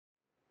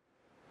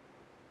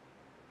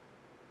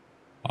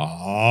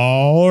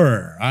All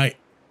right.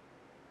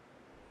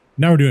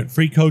 Now we're doing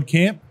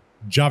freeCodeCamp,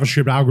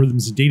 JavaScript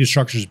algorithms and data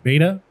structures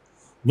beta.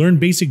 Learn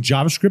basic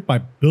JavaScript by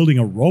building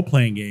a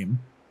role-playing game.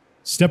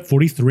 Step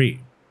 43.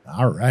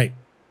 All right.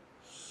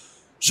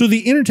 So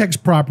the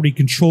innerText property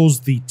controls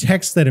the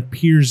text that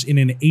appears in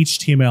an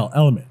HTML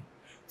element.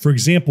 For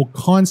example,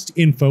 const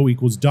info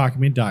equals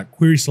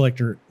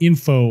document.querySelector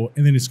info,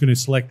 and then it's going to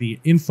select the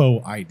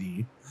info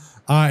ID.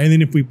 And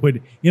then if we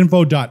put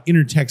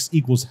info.innerText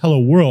equals hello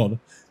world,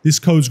 this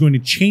code is going to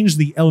change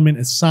the element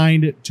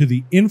assigned to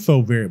the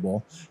info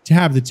variable to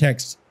have the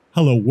text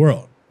hello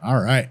world. All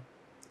right.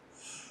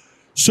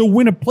 So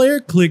when a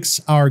player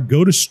clicks our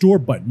go to store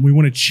button, we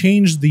want to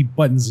change the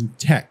buttons in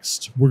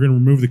text. We're going to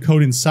remove the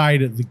code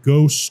inside the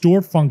go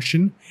store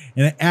function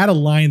and add a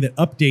line that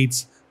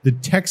updates the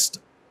text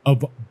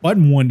of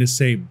button 1 to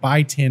say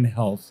buy 10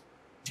 health,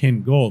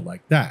 10 gold,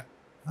 like that.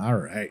 All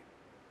right.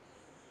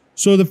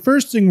 So the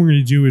first thing we're going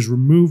to do is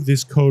remove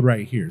this code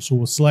right here. So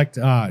we'll select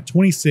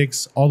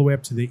 26 all the way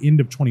up to the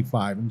end of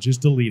 25 and just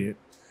delete it.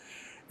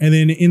 And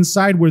then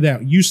inside where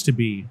that used to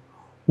be,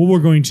 what we're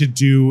going to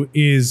do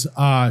is,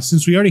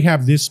 since we already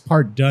have this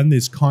part done,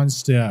 this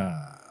const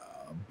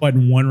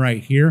button 1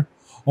 right here,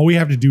 all we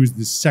have to do is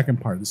this second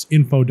part, this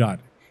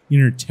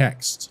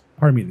info.innerText.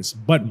 Pardon me, this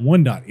button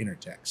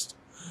 1.innerText.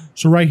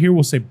 So right here,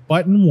 we'll say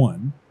button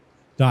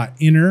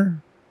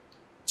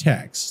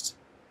 1.innerText.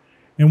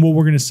 And what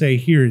we're going to say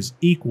here is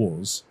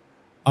equals,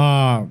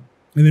 and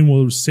then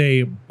we'll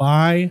say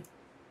buy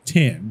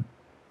 10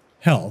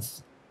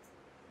 health.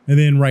 And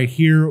then right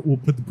here, we'll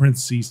put the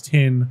parentheses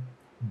 10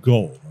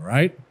 gold, all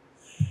right?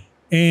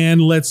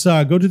 And let's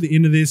go to the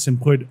end of this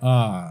and put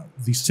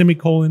the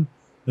semicolon.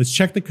 Let's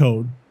check the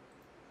code.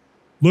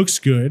 Looks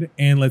good.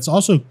 And let's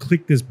also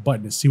click this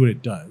button to see what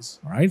it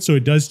does, all right? So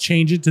it does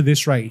change it to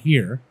this right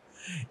here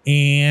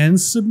and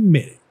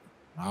submit it.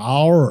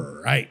 All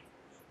right.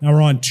 Now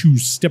we're on to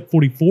step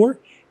 44,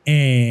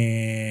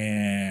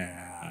 and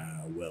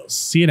we'll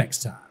see you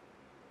next time.